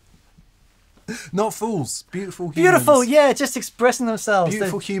 Not fools. Beautiful humans. Beautiful, yeah. Just expressing themselves.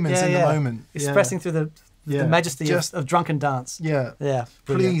 Beautiful humans in the moment. Expressing through the majesty of drunken dance. Yeah. Yeah.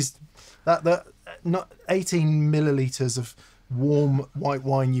 Brilliant. Please, that not 18 milliliters of warm white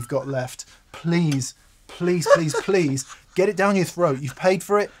wine you've got left. Please, please, please, please Get it down your throat. You've paid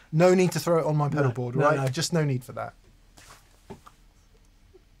for it. No need to throw it on my pedal board, right? No. Just no need for that.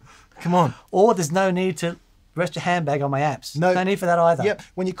 Come on. Or there's no need to rest your handbag on my amps. No need for that either. Yep.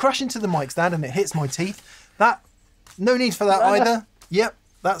 When you crash into the mic stand and it hits my teeth, no need for that either. Yep.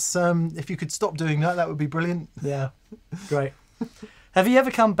 That's if you could stop doing that, that would be brilliant. Yeah. Great. Have you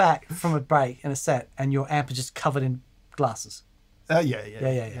ever come back from a break in a set and your amp is just covered in glasses?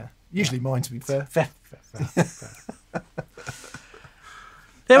 Yeah. Usually mine, to be fair. Fair.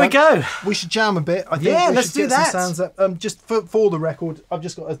 There we go. We should jam a bit. I think let's do that. Some sounds up. Just for the record, I've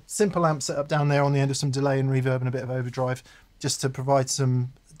just got a simple amp set up down there on the end of some delay and reverb and a bit of overdrive, just to provide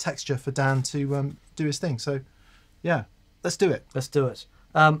some texture for Dan to do his thing. So, yeah, let's do it. Let's do it.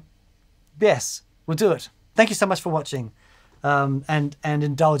 Yes, we'll do it. Thank you so much for watching and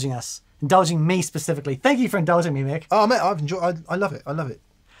indulging us. Indulging me specifically. Thank you for indulging me, Mick. Oh, mate, I've enjoyed. I love it. I love it.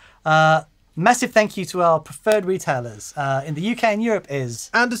 Massive thank you to our preferred retailers in the UK and Europe is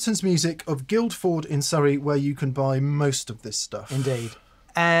Anderton's Music of Guildford in Surrey, where you can buy most of this stuff. Indeed.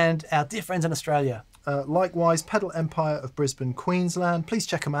 And our dear friends in Australia. Likewise, Pedal Empire of Brisbane, Queensland. Please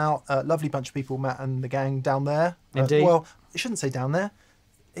check them out. Lovely bunch of people, Matt and the gang down there. Indeed. Well, I shouldn't say down there.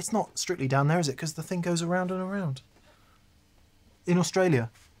 It's not strictly down there, is it? Because the thing goes around and around. In Australia.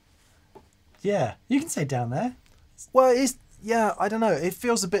 Yeah, you can say down there. Well, it is. Yeah, I don't know. It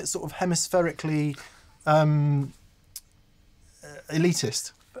feels a bit sort of hemispherically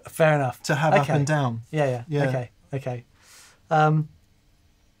elitist. Fair enough. To have up and down. Yeah. Okay. And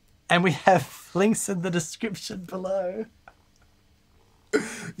we have links in the description below.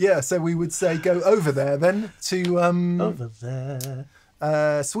 Yeah, so we would say go over there then to over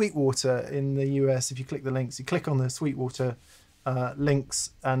there. Sweetwater in the US. If you click the links, you click on the Sweetwater links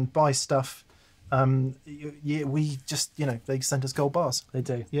and buy stuff. We just, they send us gold bars. They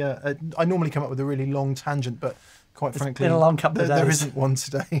do. Yeah, I normally come up with a really long tangent, but quite frankly, been a long couple of days. There isn't one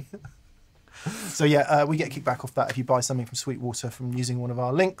today. So yeah, we get kickback off that if you buy something from Sweetwater from using one of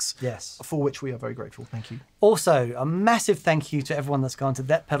our links. Yes. For which we are very grateful. Thank you. Also, a massive thank you to everyone that's gone to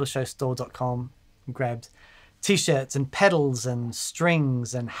thatpedalshowstore.com and grabbed t-shirts and pedals and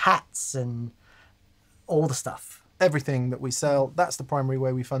strings and hats and all the stuff. Everything that we sell. That's the primary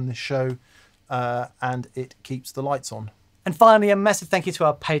way we fund this show. And it keeps the lights on. And finally, a massive thank you to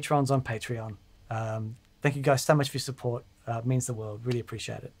our patrons on Patreon. Thank you guys so much for your support. It means the world. Really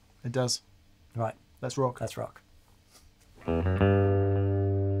appreciate it. It does. Right. Let's rock. Let's rock.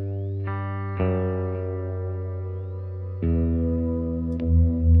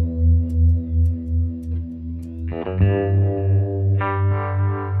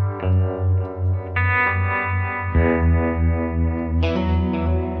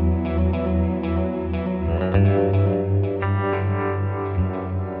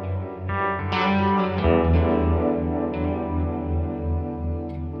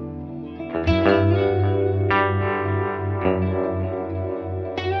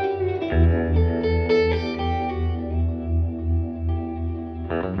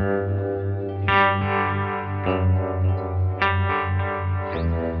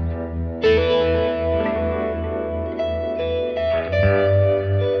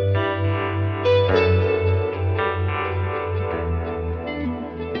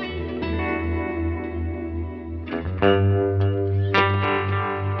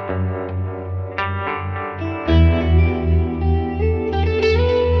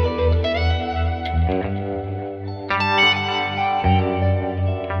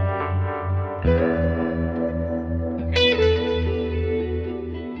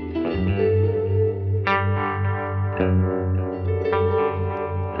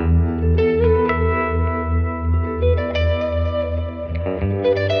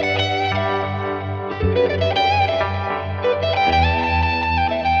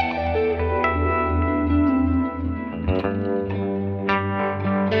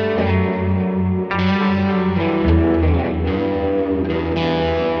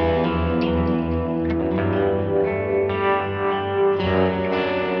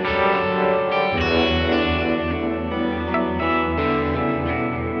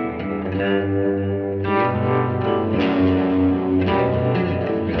 Thank you.